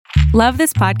Love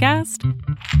this podcast?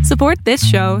 Support this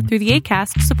show through the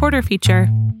Acast supporter feature.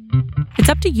 It's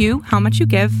up to you how much you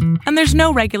give, and there's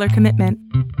no regular commitment.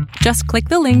 Just click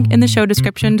the link in the show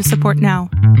description to support now.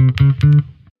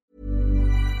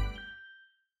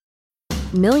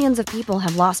 Millions of people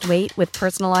have lost weight with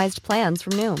personalized plans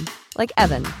from Noom. Like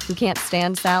Evan, who can't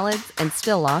stand salads and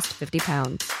still lost 50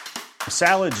 pounds.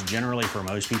 Salads generally for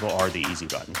most people are the easy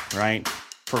button, right?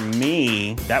 For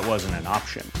me, that wasn't an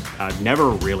option. I never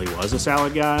really was a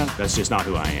salad guy. That's just not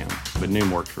who I am. But Noom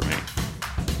worked for me.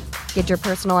 Get your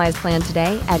personalized plan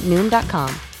today at Noom.com.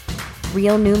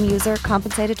 Real Noom user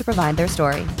compensated to provide their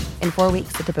story. In 4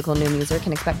 weeks, the typical Noom user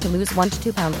can expect to lose 1 to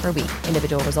 2 pounds per week.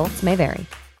 Individual results may vary.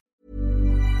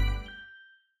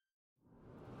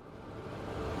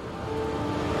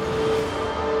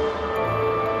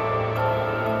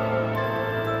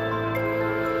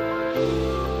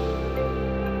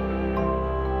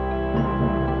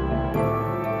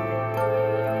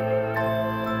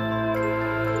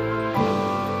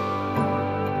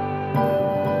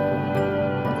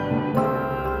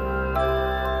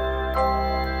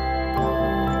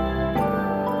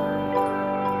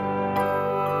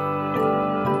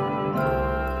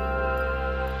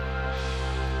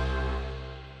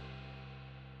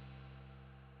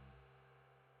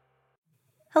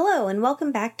 Hello, and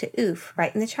welcome back to Oof,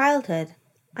 Right in the Childhood.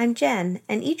 I'm Jen,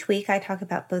 and each week I talk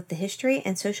about both the history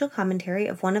and social commentary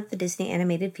of one of the Disney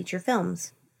animated feature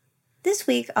films. This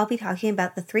week I'll be talking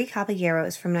about The Three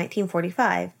Caballeros from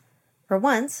 1945. For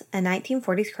once, a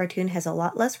 1940s cartoon has a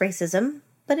lot less racism,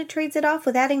 but it trades it off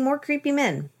with adding more creepy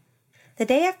men. The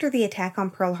day after the attack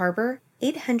on Pearl Harbor,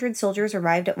 800 soldiers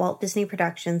arrived at Walt Disney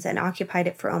Productions and occupied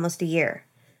it for almost a year.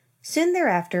 Soon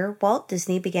thereafter, Walt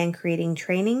Disney began creating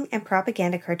training and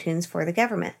propaganda cartoons for the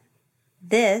government.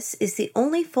 This is the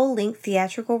only full-length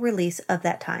theatrical release of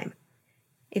that time.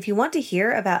 If you want to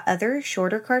hear about other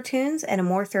shorter cartoons and a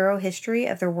more thorough history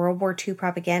of their World War II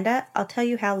propaganda, I'll tell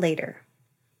you how later.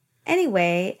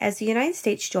 Anyway, as the United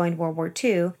States joined World War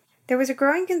II, there was a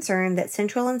growing concern that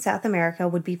Central and South America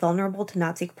would be vulnerable to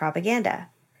Nazi propaganda.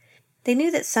 They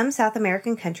knew that some South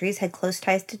American countries had close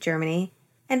ties to Germany,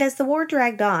 and as the war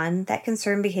dragged on, that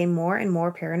concern became more and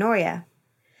more paranoia.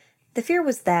 The fear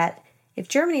was that, if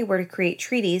Germany were to create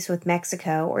treaties with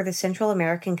Mexico or the Central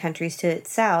American countries to its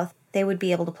south, they would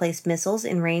be able to place missiles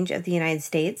in range of the United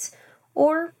States,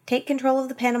 or take control of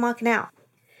the Panama Canal.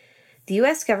 The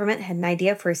U.S. government had an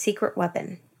idea for a secret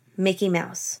weapon, Mickey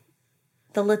Mouse.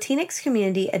 The Latinx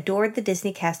community adored the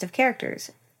Disney cast of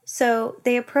characters, so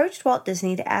they approached Walt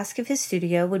Disney to ask if his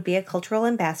studio would be a cultural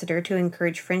ambassador to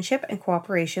encourage friendship and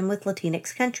cooperation with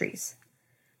Latinx countries.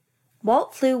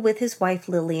 Walt flew with his wife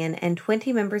Lillian and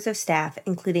 20 members of staff,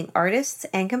 including artists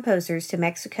and composers, to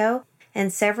Mexico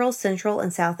and several Central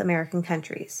and South American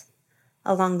countries.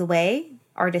 Along the way,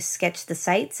 artists sketched the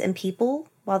sights and people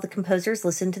while the composers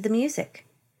listened to the music.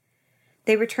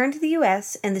 They returned to the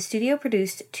U.S., and the studio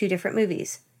produced 2 different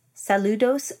movies,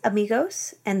 Saludos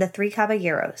Amigos and The Three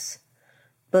Caballeros.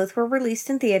 Both were released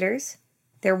in theaters.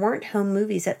 There weren't home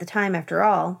movies at the time, after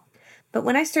all. But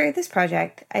when I started this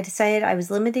project, I decided I was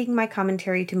limiting my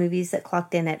commentary to movies that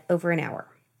clocked in at over an hour.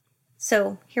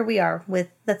 So here we are with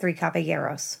The Three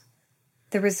Caballeros.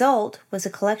 The result was a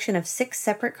collection of 6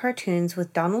 separate cartoons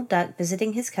with Donald Duck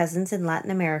visiting his cousins in Latin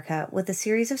America, with a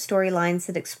series of storylines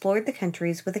that explored the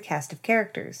countries with a cast of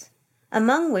characters,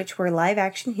 among which were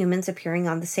live-action humans appearing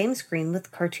on the same screen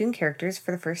with cartoon characters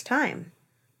for the first time.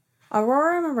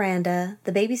 Aurora Miranda,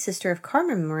 the baby sister of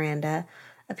Carmen Miranda,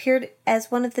 appeared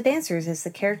as one of the dancers as the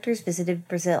characters visited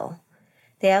Brazil.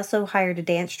 They also hired a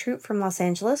dance troupe from Los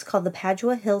Angeles called the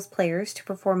Padua Hills Players to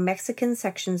perform Mexican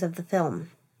sections of the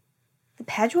film. The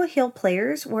Padua Hill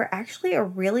Players were actually a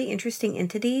really interesting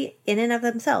entity in and of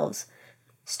themselves.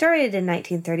 Started in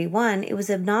 1931, it was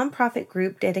a nonprofit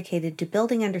group dedicated to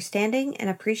building understanding and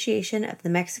appreciation of the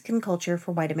Mexican culture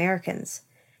for white Americans.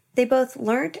 They both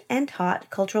learned and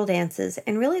taught cultural dances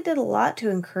and really did a lot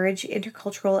to encourage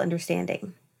intercultural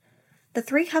understanding. The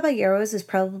Three Caballeros is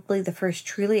probably the first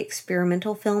truly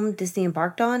experimental film Disney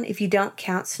embarked on, if you don't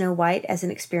count Snow White as an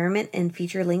experiment in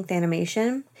feature-length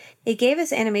animation. It gave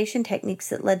us animation techniques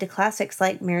that led to classics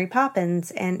like Mary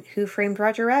Poppins and Who Framed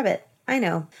Roger Rabbit. I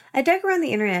know. I dug around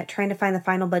the internet trying to find the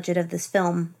final budget of this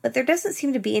film, but there doesn't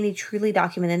seem to be any truly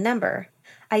documented number.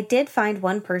 I did find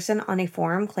one person on a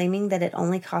forum claiming that it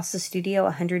only cost the studio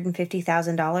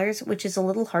 $150,000, which is a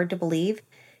little hard to believe,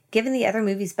 given the other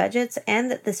movies' budgets,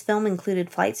 and that this film included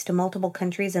flights to multiple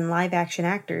countries and live-action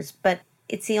actors, but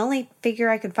it's the only figure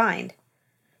I could find.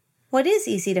 What is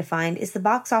easy to find is the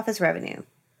box office revenue.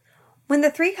 When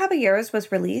The Three Caballeros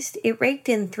was released, it raked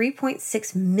in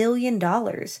 $3.6 million.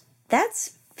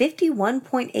 That's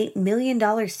 $51.8 million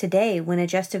today when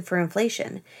adjusted for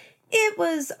inflation. It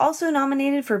was also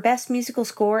nominated for Best Musical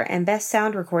Score and Best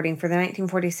Sound Recording for the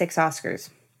 1946 Oscars,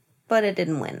 but it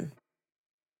didn't win.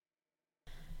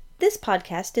 This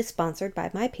podcast is sponsored by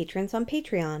my patrons on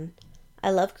Patreon. I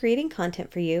love creating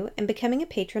content for you, and becoming a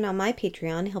patron on my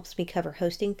Patreon helps me cover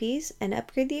hosting fees and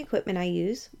upgrade the equipment I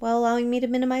use while allowing me to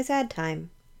minimize ad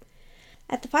time.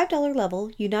 At the $5 level,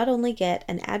 you not only get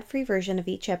an ad-free version of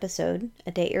each episode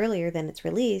a day earlier than it's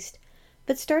released,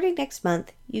 but starting next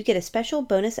month, you get a special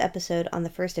bonus episode on the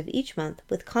first of each month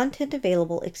with content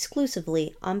available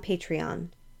exclusively on Patreon.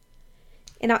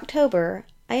 In October,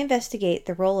 I investigate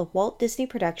the role of Walt Disney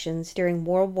Productions during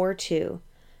World War II,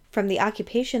 from the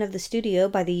occupation of the studio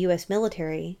by the U.S.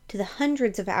 military to the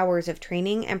hundreds of hours of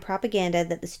training and propaganda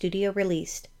that the studio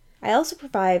released. I also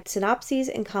provide synopses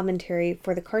and commentary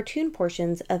for the cartoon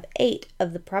portions of 8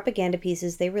 of the propaganda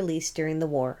pieces they released during the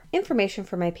war. Information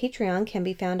for my Patreon can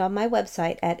be found on my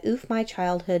website at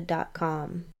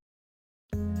oofmychildhood.com.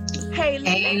 Hey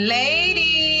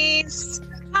ladies!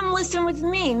 Come listen with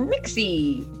me,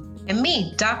 Mixie. And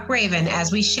me, Doc Raven,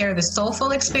 as we share the soulful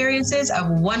experiences of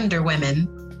Wonder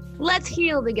Women. Let's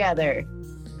heal together.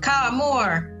 Caw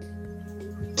more.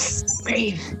 Psst,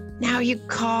 Raven, now you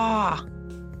caw.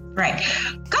 Right.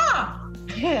 Caw!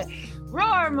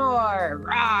 Roar more.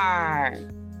 Roar.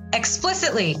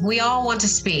 Explicitly, we all want to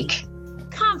speak.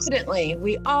 Confidently,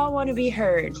 we all want to be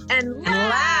heard. And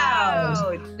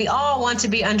loud. We all want to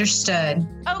be understood.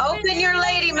 Open your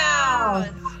lady mouth.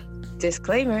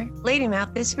 Disclaimer, lady mouth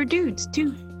is for dudes,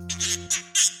 too.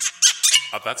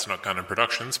 A That's Not Canon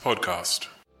Productions podcast.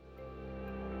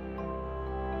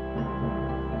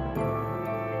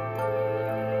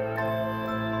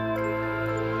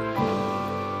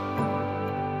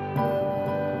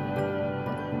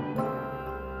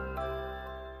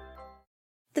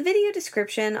 The video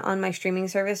description on my streaming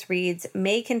service reads,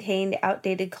 may contain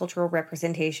outdated cultural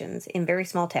representations in very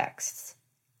small texts.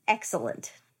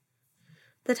 Excellent.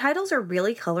 The titles are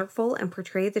really colorful and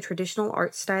portray the traditional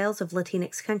art styles of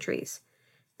Latinx countries.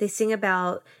 They sing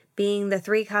about being the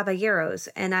 3 caballeros,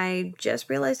 and I just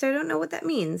realized I don't know what that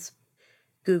means.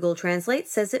 Google Translate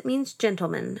says it means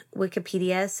gentleman.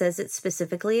 Wikipedia says it's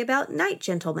specifically about knight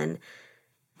gentlemen.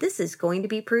 This is going to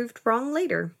be proved wrong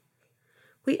later.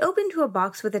 We open to a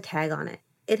box with a tag on it.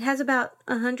 It has about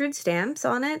 100 stamps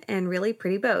on it and really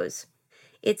pretty bows.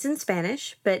 It's in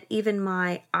Spanish, but even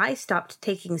my I stopped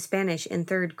taking Spanish in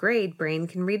 3rd grade brain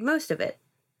can read most of it.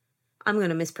 I'm going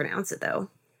to mispronounce it,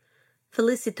 though.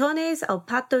 Felicitones al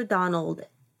Pato Donald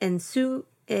en su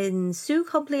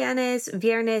cumpleaños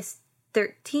viernes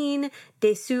 13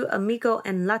 de su amigo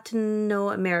en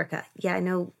Latinoamerica. Yeah, I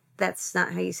know that's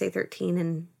not how you say 13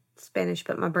 in Spanish,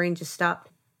 but my brain just stopped.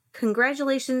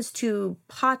 Congratulations to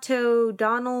Pato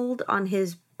Donald on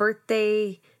his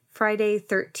birthday, Friday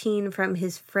 13, from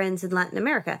his friends in Latin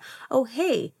America. Oh,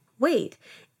 hey, wait.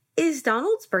 Is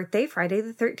Donald's birthday Friday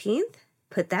the 13th?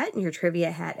 Put that in your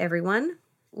trivia hat, everyone.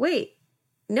 Wait,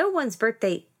 no one's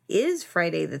birthday is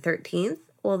Friday the 13th.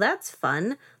 Well, that's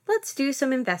fun. Let's do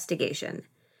some investigation.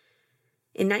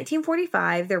 In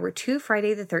 1945, there were 2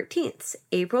 Friday the 13ths,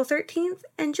 April 13th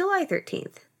and July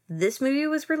 13th. This movie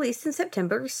was released in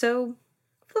September, so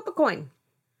flip a coin.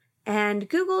 And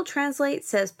Google Translate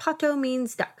says pato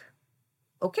means duck.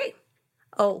 Okay.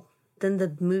 Oh, then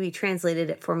the movie translated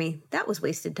it for me. That was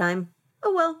wasted time.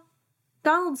 Oh well.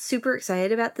 Donald's super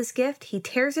excited about this gift. He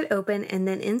tears it open, and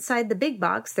then inside the big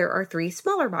box there are 3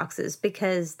 smaller boxes,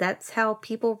 because that's how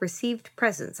people received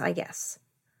presents, I guess.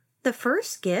 The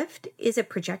first gift is a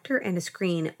projector and a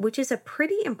screen, which is a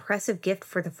pretty impressive gift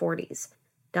for the 40s.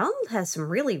 Donald has some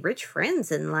really rich friends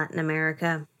in Latin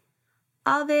America.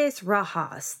 Aves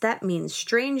rajas, that means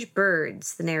strange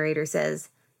birds, the narrator says.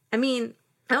 I mean,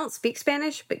 I don't speak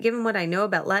Spanish, but given what I know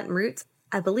about Latin roots,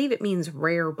 I believe it means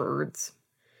rare birds.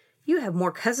 You have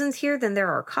more cousins here than there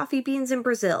are coffee beans in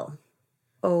Brazil.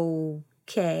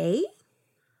 Okay.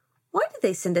 Why did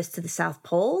they send us to the South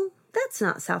Pole? That's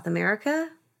not South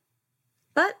America.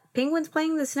 But penguins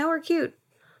playing in the snow are cute.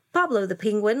 Pablo the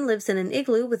penguin lives in an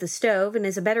igloo with a stove and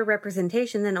is a better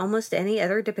representation than almost any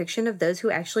other depiction of those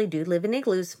who actually do live in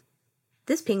igloos.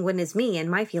 This penguin is me and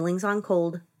my feelings on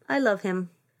cold. I love him.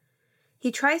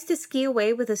 He tries to ski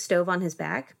away with a stove on his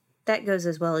back. That goes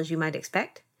as well as you might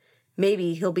expect.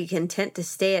 Maybe he'll be content to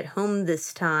stay at home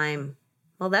this time.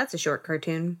 Well, that's a short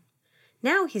cartoon.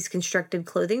 Now he's constructed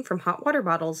clothing from hot water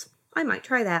bottles. I might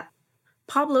try that.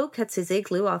 Pablo cuts his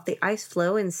igloo off the ice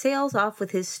floe and sails off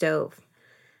with his stove.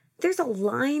 There's a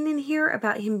line in here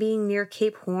about him being near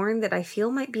Cape Horn that I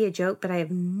feel might be a joke, but I have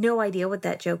no idea what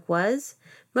that joke was.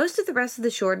 Most of the rest of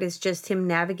the short is just him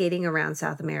navigating around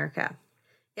South America.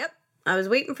 Yep, I was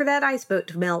waiting for that ice boat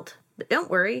to melt. But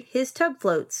don't worry, his tub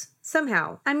floats.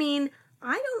 Somehow. I mean,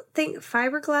 I don't think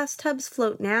fiberglass tubs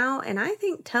float now, and I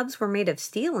think tubs were made of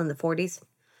steel in the 40s.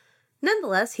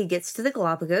 Nonetheless, he gets to the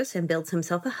Galapagos and builds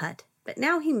himself a hut. But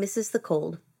now he misses the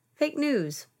cold. Fake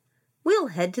news. We'll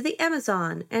head to the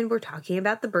Amazon, and we're talking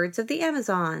about the birds of the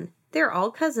Amazon. They're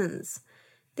all cousins.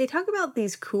 They talk about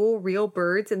these cool, real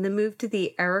birds and then move to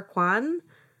the Aracuan.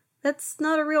 That's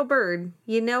not a real bird.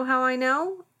 You know how I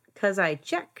know? 'Cause I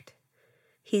checked.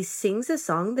 He sings a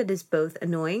song that is both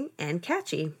annoying and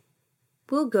catchy.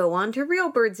 We'll go on to real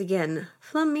birds again.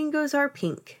 Flamingos are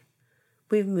pink.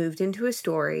 We've moved into a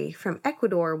story from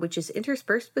Ecuador, which is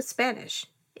interspersed with Spanish.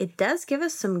 It does give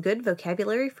us some good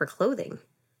vocabulary for clothing.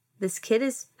 This kid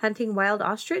is hunting wild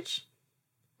ostrich?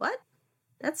 What?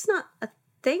 That's not a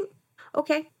thing?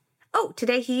 Okay. Oh,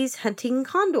 today he's hunting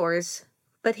condors.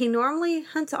 But he normally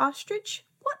hunts ostrich?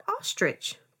 What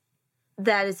ostrich?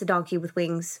 That is a donkey with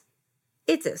wings.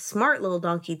 It's a smart little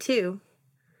donkey, too.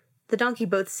 The donkey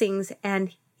both sings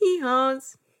and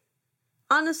hee-haws.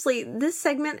 Honestly, this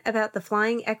segment about the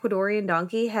flying Ecuadorian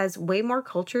donkey has way more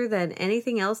culture than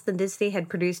anything else than Disney had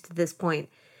produced to this point.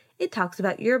 It talks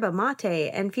about yerba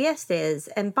mate and fiestas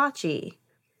and bocce.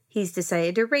 He's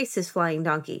decided to race his flying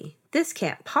donkey. This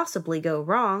can't possibly go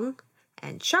wrong.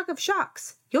 And shock of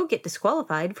shocks, you'll get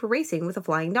disqualified for racing with a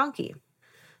flying donkey.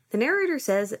 The narrator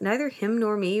says neither him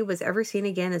nor me was ever seen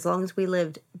again as long as we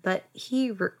lived, but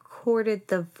he recorded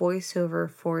the voiceover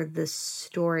for the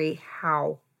story.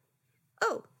 How?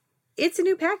 Oh, it's a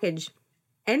new package,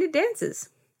 and it dances.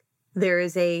 There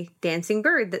is a dancing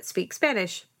bird that speaks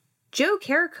Spanish. Joe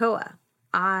Caracoa.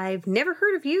 I've never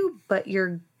heard of you, but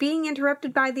you're being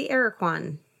interrupted by the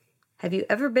Aracuan. Have you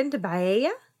ever been to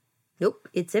Bahia? Nope,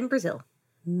 it's in Brazil.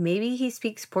 Maybe he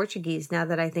speaks Portuguese now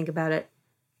that I think about it.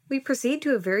 We proceed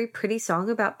to a very pretty song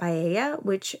about Bahia,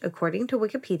 which, according to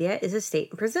Wikipedia, is a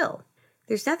state in Brazil.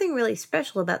 There's nothing really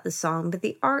special about the song, but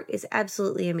the art is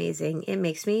absolutely amazing. It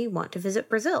makes me want to visit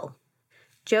Brazil.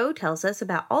 Joe tells us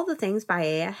about all the things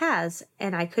Bahia has,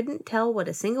 and I couldn't tell what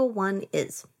a single one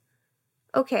is.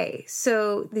 Okay,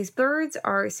 so these birds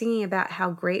are singing about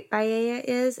how great Bahia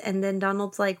is, and then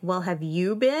Donald's like, well, have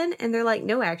you been? And they're like,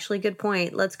 no, actually, good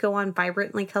point. Let's go on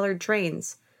vibrantly colored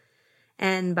trains.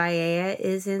 And Bahia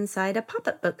is inside a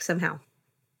pop-up book somehow.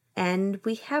 And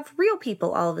we have real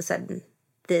people all of a sudden.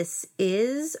 This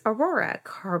is Aurora,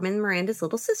 Carmen Miranda's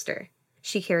little sister.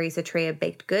 She carries a tray of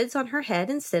baked goods on her head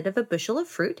instead of a bushel of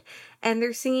fruit, and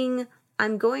they're singing,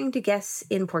 I'm going to guess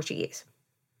in Portuguese.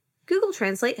 Google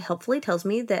Translate helpfully tells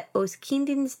me that Os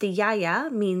Quindins de Yaya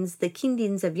means the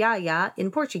Quindins of Yaya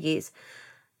in Portuguese.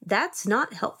 That's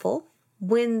not helpful.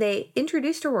 When they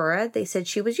introduced Aurora, they said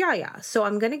she was Yaya, so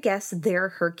I'm going to guess they're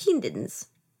her Quindins.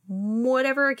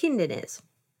 Whatever a quindin is.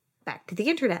 Back to the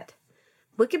internet.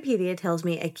 Wikipedia tells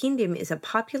me a quindim is a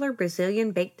popular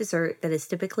Brazilian baked dessert that is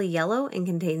typically yellow and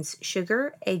contains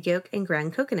sugar, egg yolk, and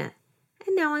ground coconut.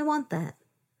 And now I want that.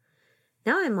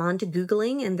 Now I'm on to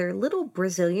Googling, and they're little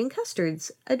Brazilian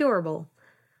custards. Adorable.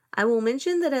 I will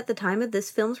mention that at the time of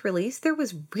this film's release, there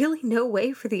was really no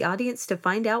way for the audience to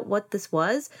find out what this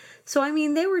was. So,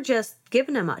 they were just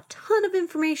giving them a ton of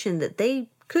information that they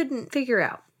couldn't figure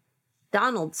out.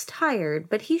 Donald's tired,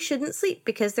 but he shouldn't sleep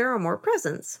because there are more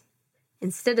presents.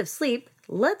 Instead of sleep,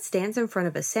 let's dance in front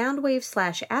of a sound wave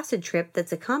 / acid trip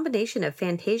that's a combination of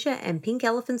Fantasia and Pink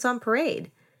Elephants on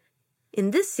Parade.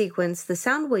 In this sequence, the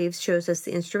sound waves shows us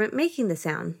the instrument making the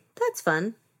sound. That's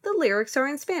fun. The lyrics are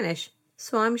in Spanish,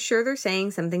 so I'm sure they're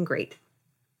saying something great.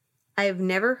 I have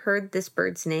never heard this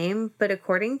bird's name, but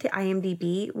according to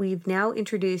IMDb, we've now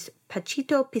introduced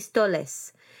Pachito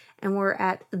Pistoles, and we're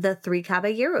at the Three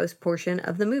Caballeros portion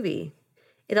of the movie.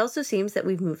 It also seems that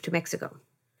we've moved to Mexico.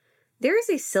 There is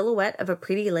a silhouette of a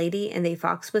pretty lady and a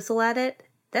fox whistle at it.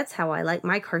 That's how I like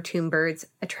my cartoon birds,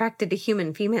 attracted to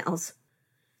human females.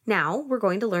 Now, we're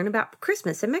going to learn about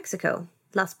Christmas in Mexico.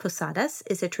 Las Posadas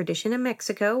is a tradition in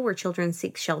Mexico where children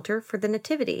seek shelter for the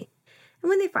nativity. And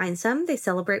when they find some, they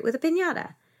celebrate with a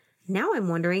piñata. Now I'm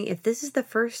wondering if this is the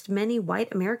first many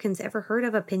white Americans ever heard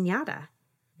of a piñata.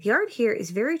 The art here is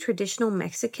very traditional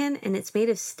Mexican, and it's made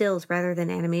of stills rather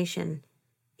than animation.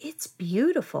 It's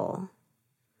beautiful.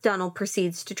 Donald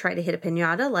proceeds to try to hit a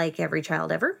piñata like every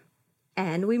child ever.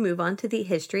 And we move on to the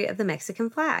history of the Mexican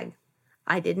flag.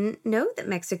 I didn't know that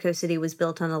Mexico City was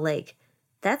built on a lake.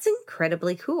 That's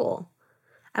incredibly cool.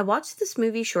 I watched this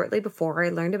movie shortly before I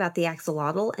learned about the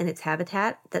axolotl and its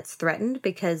habitat that's threatened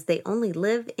because they only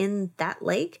live in that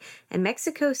lake, and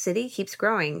Mexico City keeps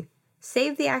growing.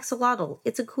 Save the axolotl.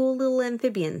 It's a cool little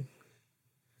amphibian.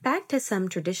 Back to some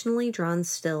traditionally drawn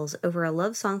stills over a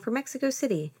love song for Mexico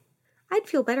City. I'd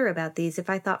feel better about these if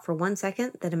I thought for 1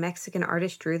 second that a Mexican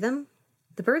artist drew them.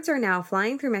 The birds are now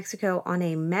flying through Mexico on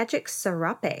a magic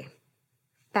sarape.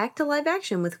 Back to live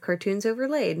action with cartoons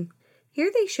overlaid. Here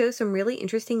they show some really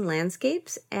interesting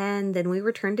landscapes, and then we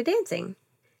return to dancing.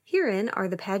 Herein are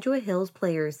the Padua Hills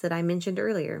Players that I mentioned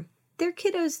earlier. Their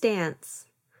kiddos dance.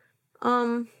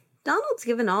 Donald's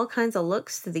given all kinds of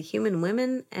looks to the human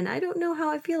women, and I don't know how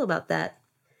I feel about that.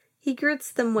 He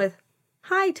grits them with,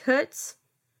 "Hi, Toots."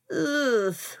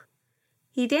 Ugh.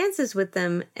 He dances with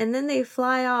them, and then they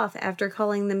fly off after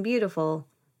calling them beautiful.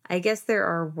 I guess there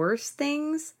are worse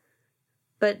things?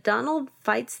 But Donald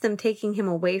fights them, taking him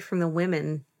away from the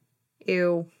women.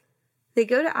 Ew. They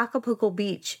go to Acapulco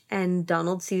Beach, and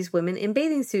Donald sees women in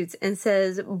bathing suits and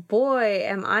says, "Boy,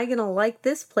 am I gonna like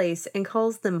this place," and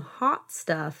calls them hot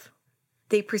stuff.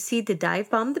 They proceed to dive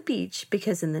bomb the beach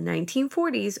because in the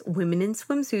 1940s, women in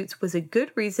swimsuits was a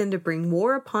good reason to bring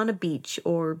war upon a beach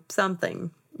or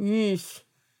something. Eesh.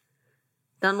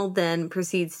 Donald then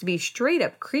proceeds to be straight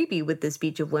up creepy with this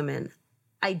beach of women.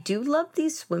 I do love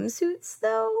these swimsuits,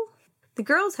 though. The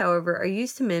girls, however, are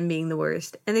used to men being the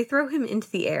worst, and they throw him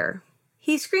into the air.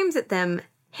 He screams at them,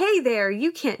 "Hey there,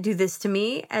 you can't do this to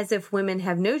me," as if women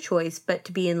have no choice but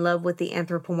to be in love with the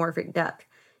anthropomorphic duck.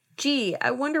 Gee, I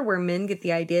wonder where men get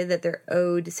the idea that they're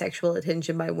owed sexual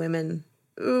attention by women.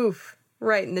 Oof,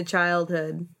 right in the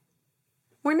childhood.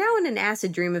 We're now in an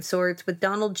acid dream of sorts with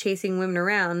Donald chasing women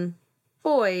around.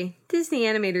 Boy, Disney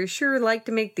animators sure like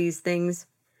to make these things.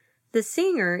 The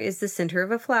singer is the center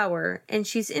of a flower, and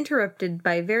she's interrupted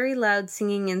by very loud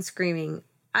singing and screaming.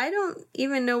 I don't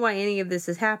even know why any of this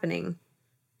is happening.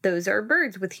 Those are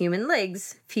birds with human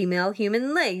legs, female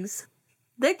human legs.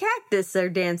 The cactus are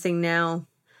dancing now.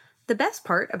 The best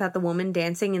part about the woman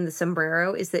dancing in the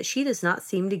sombrero is that she does not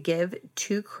seem to give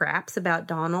two craps about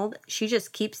Donald. She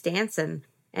just keeps dancing,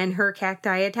 and her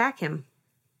cacti attack him.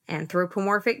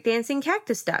 Anthropomorphic dancing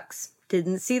cactus ducks.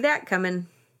 Didn't see that coming.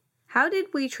 How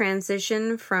did we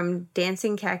transition from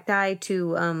dancing cacti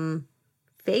to,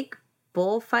 fake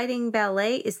bullfighting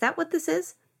ballet? Is that what this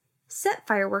is? Set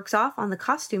fireworks off on the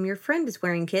costume your friend is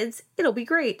wearing, kids. It'll be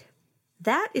great.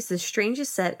 That is the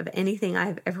strangest set of anything I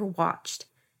have ever watched.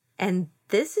 And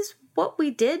this is what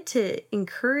we did to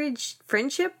encourage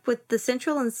friendship with the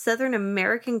Central and Southern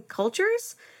American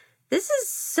cultures? This is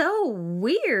so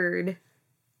weird.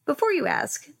 Before you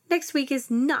ask, next week is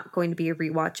not going to be a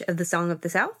rewatch of The Song of the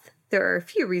South. There are a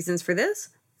few reasons for this.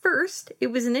 First, it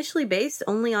was initially based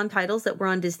only on titles that were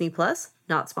on Disney+,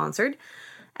 not sponsored.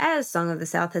 As Song of the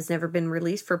South has never been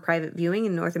released for private viewing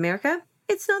in North America,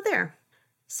 it's not there.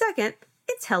 Second,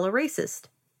 it's hella racist.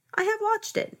 I have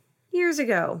watched it years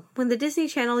ago when the Disney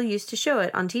Channel used to show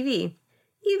it on TV.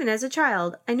 Even as a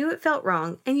child, I knew it felt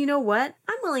wrong, and you know what?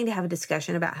 I'm willing to have a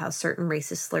discussion about how certain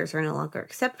racist slurs are no longer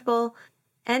acceptable.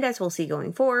 And as we'll see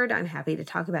going forward, I'm happy to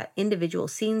talk about individual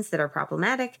scenes that are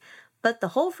problematic, but the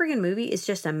whole friggin' movie is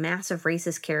just a mass of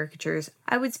racist caricatures.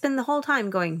 I would spend the whole time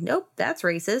going, nope, that's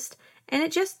racist, and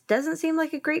it just doesn't seem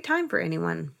like a great time for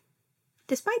anyone.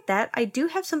 Despite that, I do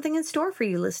have something in store for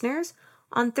you listeners.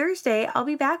 On Thursday, I'll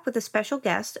be back with a special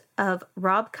guest of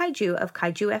Rob Kaiju of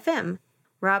Kaiju FM.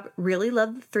 Rob really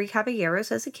loved The Three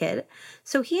Caballeros as a kid,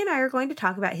 so he and I are going to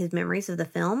talk about his memories of the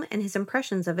film and his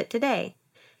impressions of it today.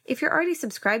 If you're already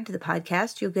subscribed to the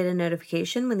podcast, you'll get a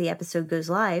notification when the episode goes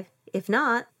live. If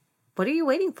not, what are you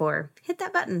waiting for? Hit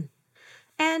that button.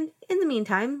 And in the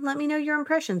meantime, let me know your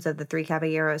impressions of The Three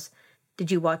Caballeros. Did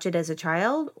you watch it as a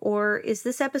child, or is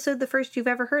this episode the first you've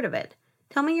ever heard of it?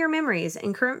 Tell me your memories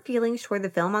and current feelings toward the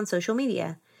film on social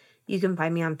media. You can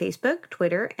find me on Facebook,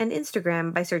 Twitter, and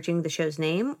Instagram by searching the show's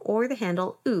name or the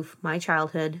handle Oof, My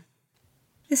Childhood.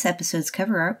 This episode's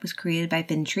cover art was created by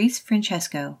Ventrice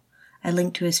Francesco. I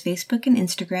link to his Facebook and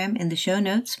Instagram in the show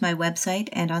notes, my website,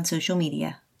 and on social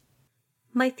media.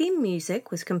 My theme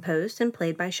music was composed and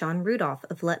played by Sean Rudolph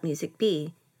of Let Music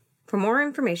Be. For more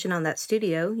information on that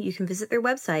studio, you can visit their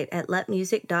website at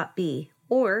letmusic.be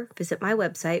or visit my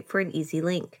website for an easy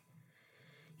link.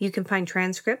 You can find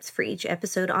transcripts for each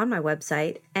episode on my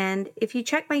website, and if you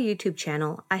check my YouTube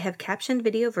channel, I have captioned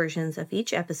video versions of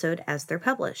each episode as they're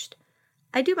published.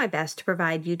 I do my best to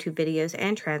provide YouTube videos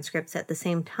and transcripts at the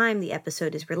same time the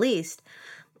episode is released,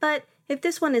 but if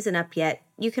this one isn't up yet,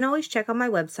 you can always check on my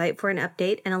website for an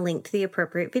update and a link to the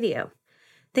appropriate video.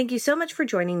 Thank you so much for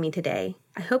joining me today.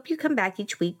 I hope you come back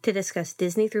each week to discuss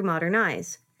Disney through modern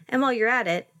eyes. And while you're at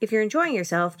it, if you're enjoying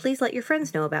yourself, please let your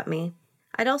friends know about me.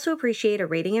 I'd also appreciate a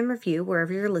rating and review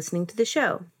wherever you're listening to the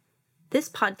show. This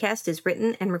podcast is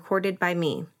written and recorded by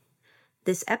me.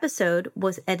 This episode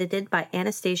was edited by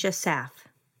Anastasia Saff.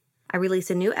 I release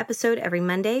a new episode every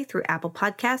Monday through Apple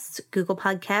Podcasts, Google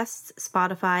Podcasts,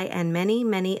 Spotify, and many,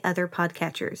 many other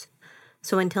podcatchers.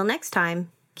 So until next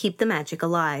time, keep the magic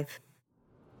alive.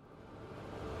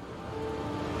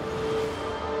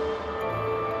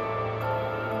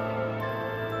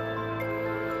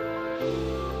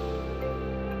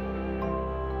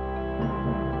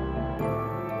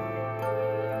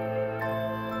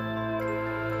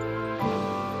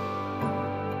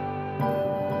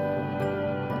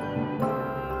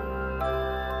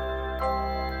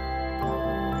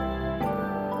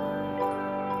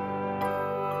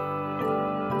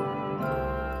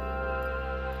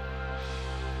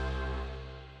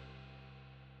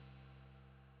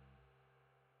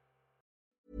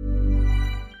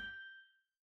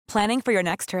 Planning for your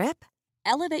next trip?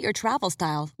 Elevate your travel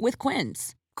style with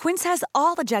Quince. Quince has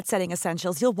all the jet-setting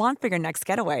essentials you'll want for your next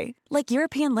getaway, like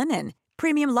European linen,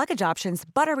 premium luggage options,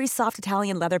 buttery soft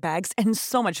Italian leather bags, and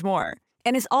so much more.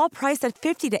 And is all priced at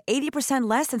 50 to 80%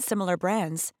 less than similar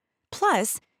brands.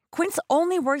 Plus, Quince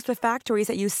only works with factories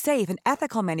that use safe and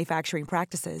ethical manufacturing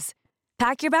practices.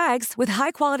 Pack your bags with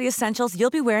high-quality essentials you'll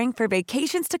be wearing for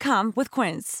vacations to come with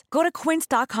Quince. Go to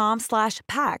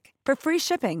quince.com/pack for free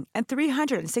shipping and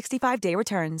 365-day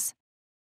returns.